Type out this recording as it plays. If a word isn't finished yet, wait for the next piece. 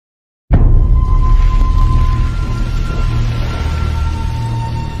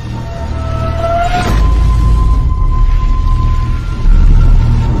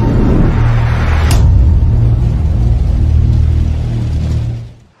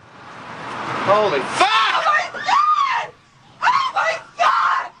Holy fuck! Oh my God! Oh my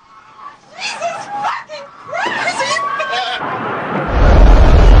God! Jesus fucking Christ!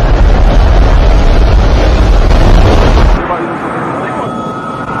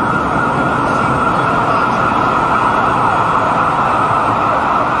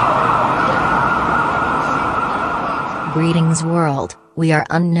 Greetings world, we are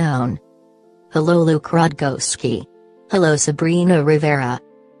unknown. Hello Luke Rudkowski. Hello Sabrina Rivera.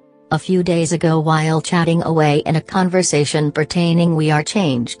 A few days ago while chatting away in a conversation pertaining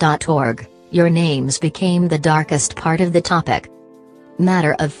WeAreChange.org, your names became the darkest part of the topic.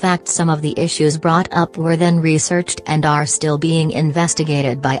 Matter of fact, some of the issues brought up were then researched and are still being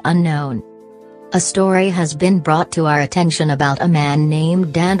investigated by unknown. A story has been brought to our attention about a man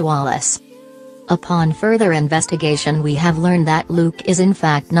named Dan Wallace. Upon further investigation we have learned that Luke is in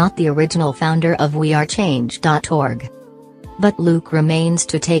fact not the original founder of WeAreChange.org. But Luke remains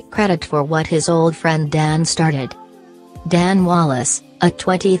to take credit for what his old friend Dan started. Dan Wallace, a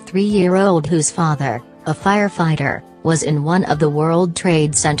 23-year-old whose father, a firefighter, was in one of the World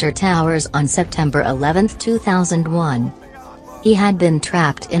Trade Center towers on September 11, 2001. He had been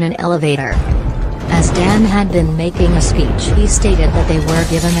trapped in an elevator. As Dan had been making a speech, he stated that they were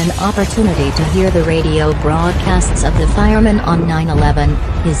given an opportunity to hear the radio broadcasts of the firemen on 9/11.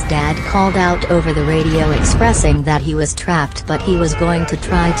 His dad called out over the radio expressing that he was trapped but he was going to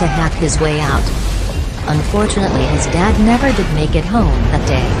try to hack his way out. Unfortunately, his dad never did make it home that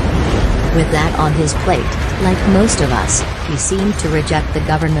day. With that on his plate, like most of us, he seemed to reject the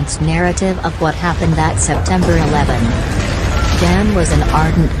government's narrative of what happened that September 11. Dan was an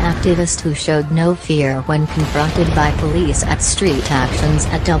ardent activist who showed no fear when confronted by police at street actions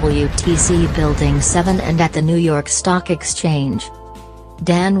at WTC Building 7 and at the New York Stock Exchange.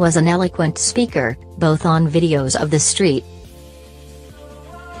 Dan was an eloquent speaker, both on videos of the street.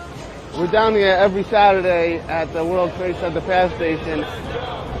 We're down here every Saturday at the World Trade Center fast station,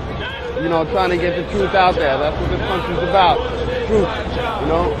 you know, trying to get the truth out there. That's what this country's about. Truth, you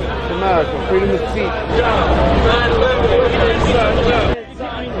know, it's America, freedom of speech.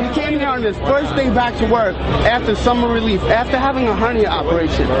 He came here on his first day back to work after summer relief, after having a hernia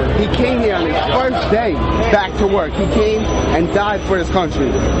operation. He came here on his first day back to work. He came and died for his country.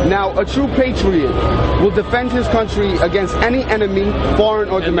 Now, a true patriot will defend his country against any enemy, foreign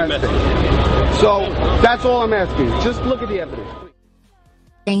or domestic. So, that's all I'm asking. Just look at the evidence.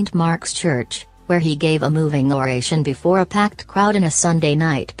 St. Mark's Church, where he gave a moving oration before a packed crowd in a Sunday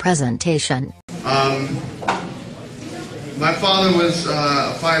night presentation. My father was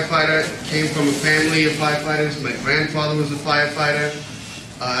a firefighter, came from a family of firefighters. My grandfather was a firefighter.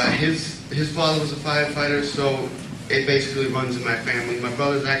 His father was a firefighter, so it basically runs in my family. My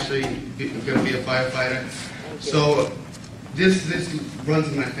brother's actually going to be a firefighter. So this runs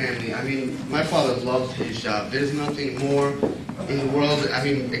in my family. I mean, my father loved his job. There's nothing more in the world, I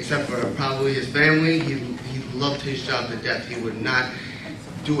mean, except for probably his family. He loved his job to death. He would not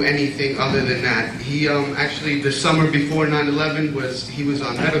do anything other than that. He actually, the summer before 9/11, he was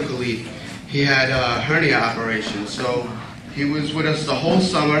on medical leave. He had a hernia operation, so he was with us the whole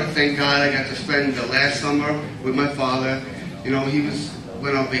summer. Thank God I got to spend the last summer with my father. You know,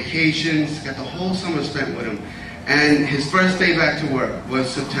 went on vacations, got the whole summer spent with him. And his first day back to work was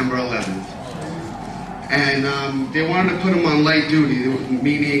September 11th. And they wanted to put him on light duty,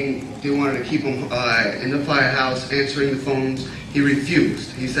 meaning they wanted to keep him in the firehouse, answering the phones. He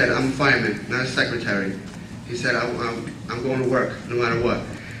refused. He said, I'm a fireman, not a secretary. He said, I'm going to work, no matter what.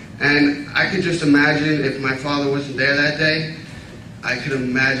 And I could just imagine if my father wasn't there that day, I could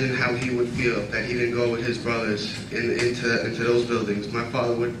imagine how he would feel that he didn't go with his brothers into those buildings. My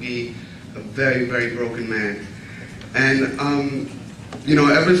father would be a very, very broken man. And you know,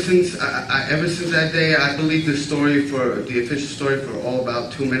 ever since that day, I believe the official story for all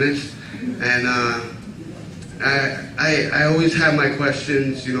about 2 minutes. And I always have my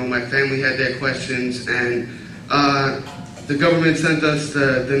questions. You know, my family had their questions, and the government sent us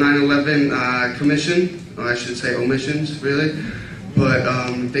the 9/11 commission, or I should say omissions, really. But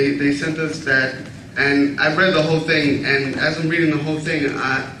they sent us that, and I read the whole thing. And as I'm reading the whole thing,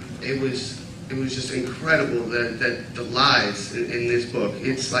 it was just incredible that the lies in this book.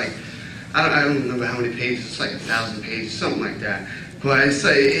 It's like, I don't remember how many pages. It's like 1,000 pages, something like that. But it's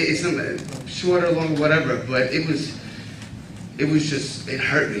short or long, whatever. But it was just, it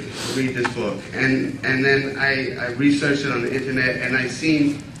hurt me to read this book. And then I researched it on the internet, and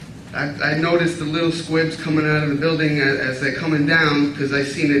I noticed the little squibs coming out of the building as they're coming down, because I've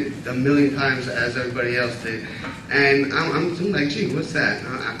seen it a million times as everybody else did. And I'm like, gee, what's that?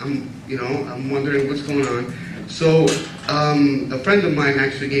 I'm wondering what's going on. So, a friend of mine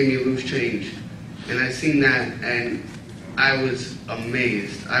actually gave me a loose change, and I seen that, and I was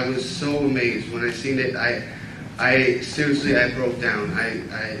amazed. I was so amazed when I seen it. I seriously, I broke down.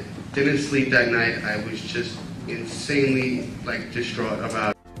 I didn't sleep that night. I was just insanely, distraught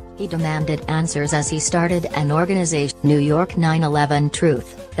about it. He demanded answers as he started an organization, New York 9/11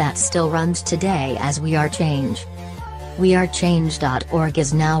 Truth, that still runs today as WeAreChange. WeAreChange.org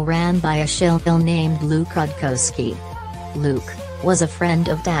is now ran by a shill named Luke Rudkowski. Luke was a friend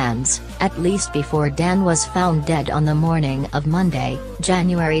of Dan's, at least before Dan was found dead on the morning of Monday,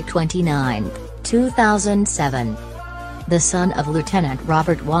 January 29, 2007. The son of Lieutenant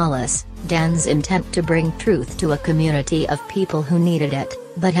Robert Wallace, Dan's intent to bring truth to a community of people who needed it,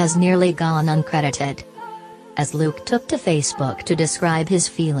 but has nearly gone uncredited. As Luke took to Facebook to describe his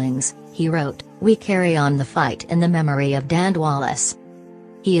feelings, he wrote, "We carry on the fight in the memory of Dan Wallace.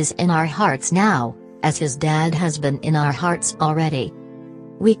 He is in our hearts now, as his dad has been in our hearts already.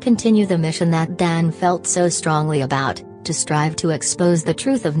 We continue the mission that Dan felt so strongly about, to strive to expose the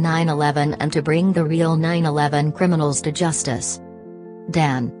truth of 9/11 and to bring the real 9/11 criminals to justice.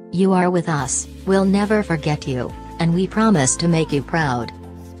 Dan, you are with us, we'll never forget you, and we promise to make you proud."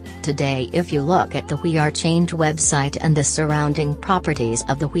 Today, if you look at the WeAreChange website and the surrounding properties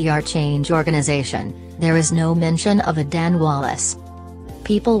of the WeAreChange organization, there is no mention of a Dan Wallace.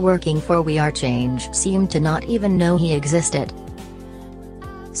 People working for WeAreChange seem to not even know he existed.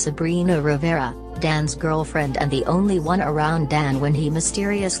 Sabrina Rivera, Dan's girlfriend and the only one around Dan when he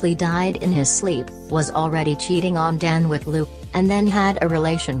mysteriously died in his sleep, was already cheating on Dan with Luke, and then had a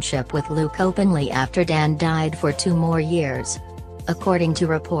relationship with Luke openly after Dan died for 2 more years. According to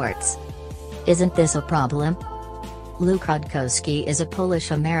reports. Isn't this a problem? Luke Rudkowski is a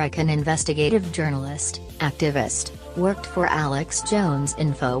Polish-American investigative journalist, activist, worked for Alex Jones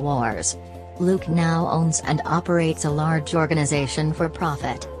InfoWars. Luke now owns and operates a large organization for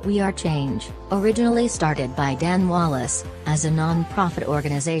profit, WeAreChange, originally started by Dan Wallace, as a non-profit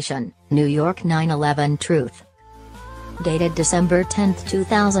organization, New York 9/11 Truth. Dated December 10,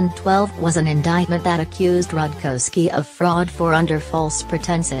 2012 was an indictment that accused Rudkowski of fraud under false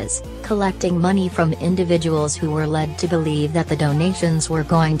pretenses, collecting money from individuals who were led to believe that the donations were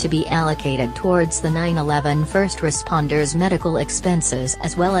going to be allocated towards the 9/11 first responders' medical expenses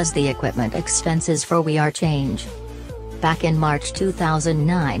as well as the equipment expenses for WeAreChange. Back in March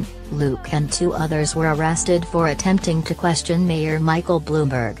 2009, Luke and 2 others were arrested for attempting to question Mayor Michael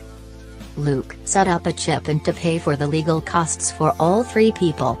Bloomberg. Luke set up a chip-in to pay for the legal costs for all 3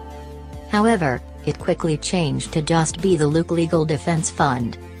 people. However, it quickly changed to just be the Luke Legal Defense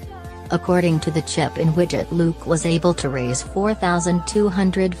Fund. According to the chip-in widget, Luke was able to raise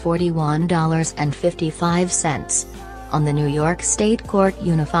 $4,241.55. On the New York State Court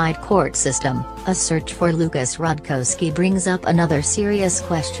Unified Court System, a search for Lucas Rudkowski brings up another serious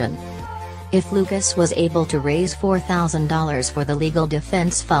question. If Lucas was able to raise $4,000 for the Legal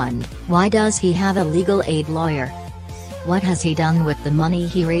Defense Fund, why does he have a legal aid lawyer? What has he done with the money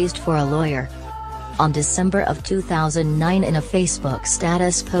he raised for a lawyer? On December of 2009, in a Facebook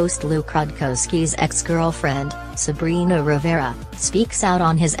status post, Luke Rudkowski's ex-girlfriend, Sabrina Rivera, speaks out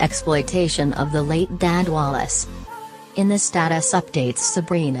on his exploitation of the late Dan Wallace. In the status updates,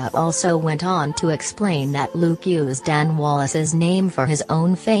 Sabrina also went on to explain that Luke used Dan Wallace's name for his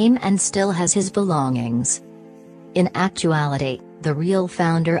own fame and still has his belongings. In actuality, the real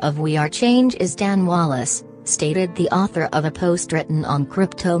founder of WeAreChange is Dan Wallace, stated the author of a post written on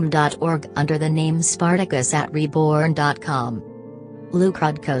Cryptome.org under the name Spartacus at Reborn.com. Luke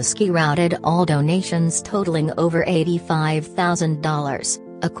Rudkowski routed all donations totaling over $85,000,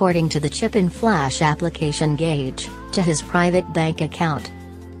 according to the Chip-in Flash application Gauge, to his private bank account.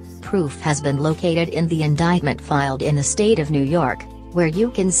 Proof has been located in the indictment filed in the state of New York, where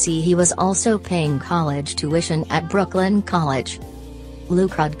you can see he was also paying college tuition at Brooklyn College.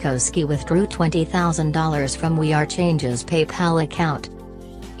 Luke Rudkowski withdrew $20,000 from WeAreChange's PayPal account.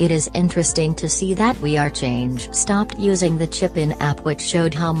 It is interesting to see that WeAreChange stopped using the Chip-in app, which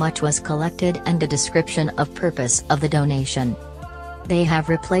showed how much was collected and a description of purpose of the donation. They have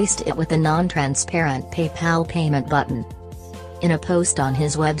replaced it with a non-transparent PayPal payment button. In a post on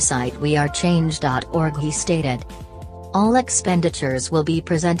his website WeAreChange.org, he stated, "All expenditures will be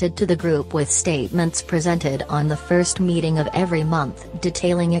presented to the group with statements presented on the first meeting of every month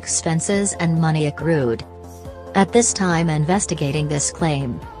detailing expenses and money accrued. At this time investigating this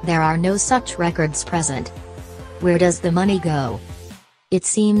claim, there are no such records present. Where does the money go? It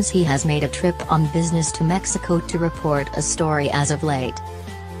seems he has made a trip on business to Mexico to report a story as of late.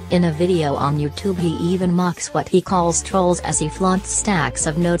 In a video on YouTube he even mocks what he calls trolls as he flaunts stacks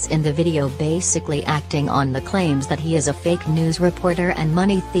of notes in the video, basically acting on the claims that he is a fake news reporter and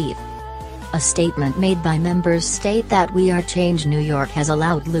money thief. A statement made by members state that WeAreChange New York has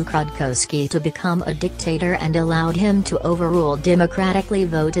allowed Luke Rudkowski to become a dictator and allowed him to overrule democratically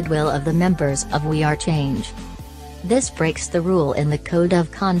voted will of the members of WeAreChange. This breaks the rule in the code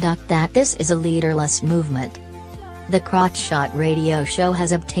of conduct that this is a leaderless movement. The Crotch Shot radio show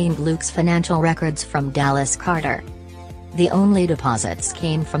has obtained Luke's financial records from Dallas Carter. The only deposits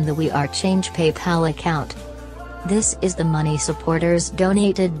came from the WeAreChange PayPal account. This is the money supporters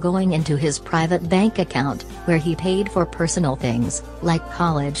donated going into his private bank account, where he paid for personal things, like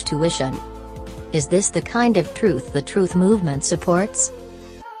college tuition. Is this the kind of truth the Truth Movement supports?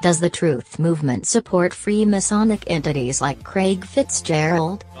 Does the Truth Movement support Freemasonic entities like Craig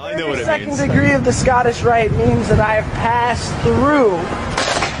Fitzgerald? I know what it Second means. degree of the Scottish Rite means that I have passed through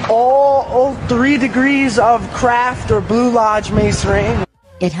all 3 degrees of craft or Blue Lodge masonry.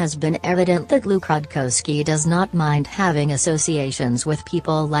 It has been evident that Luke Rudkowski does not mind having associations with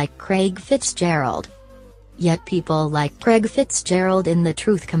people like Craig Fitzgerald. Yet people like Craig Fitzgerald in the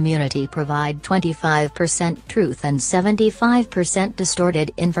truth community provide 25% truth and 75%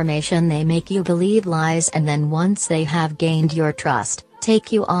 distorted information. They make you believe lies, and then once they have gained your trust,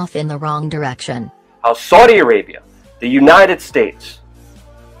 take you off in the wrong direction. How Saudi Arabia, the United States,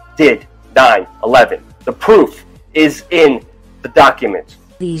 did 9/11. The proof is in the documents.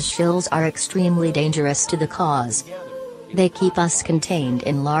 These shills are extremely dangerous to the cause. They keep us contained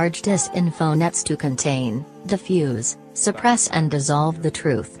in large disinfo nets to contain, diffuse, suppress and dissolve the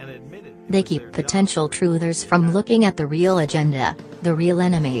truth. They keep potential truthers from looking at the real agenda, the real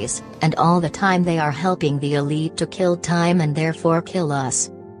enemies, and all the time they are helping the elite to kill time and therefore kill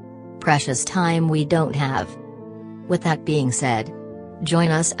us. Precious time we don't have. With that being said,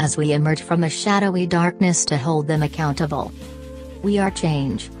 join us as we emerge from a shadowy darkness to hold them accountable.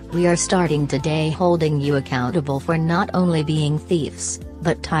 WeAreChange, we are starting today holding you accountable for not only being thieves,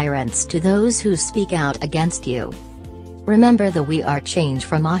 but tyrants to those who speak out against you. Remember the WeAreChange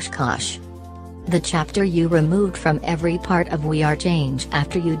from Oshkosh. The chapter you removed from every part of WeAreChange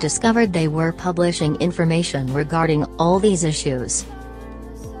after you discovered they were publishing information regarding all these issues.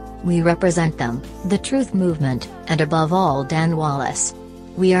 We represent them, the Truth Movement, and above all Dan Wallace.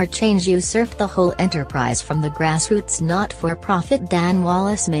 WeAreChange usurped the whole enterprise from the grassroots not-for-profit Dan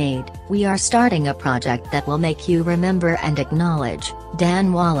Wallace made. We are starting a project that will make you remember and acknowledge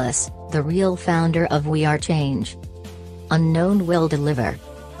Dan Wallace, the real founder of WeAreChange. Unknown will deliver.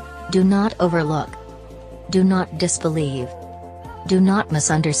 Do not overlook. Do not disbelieve. Do not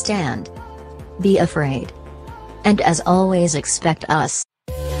misunderstand. Be afraid. And as always, expect us.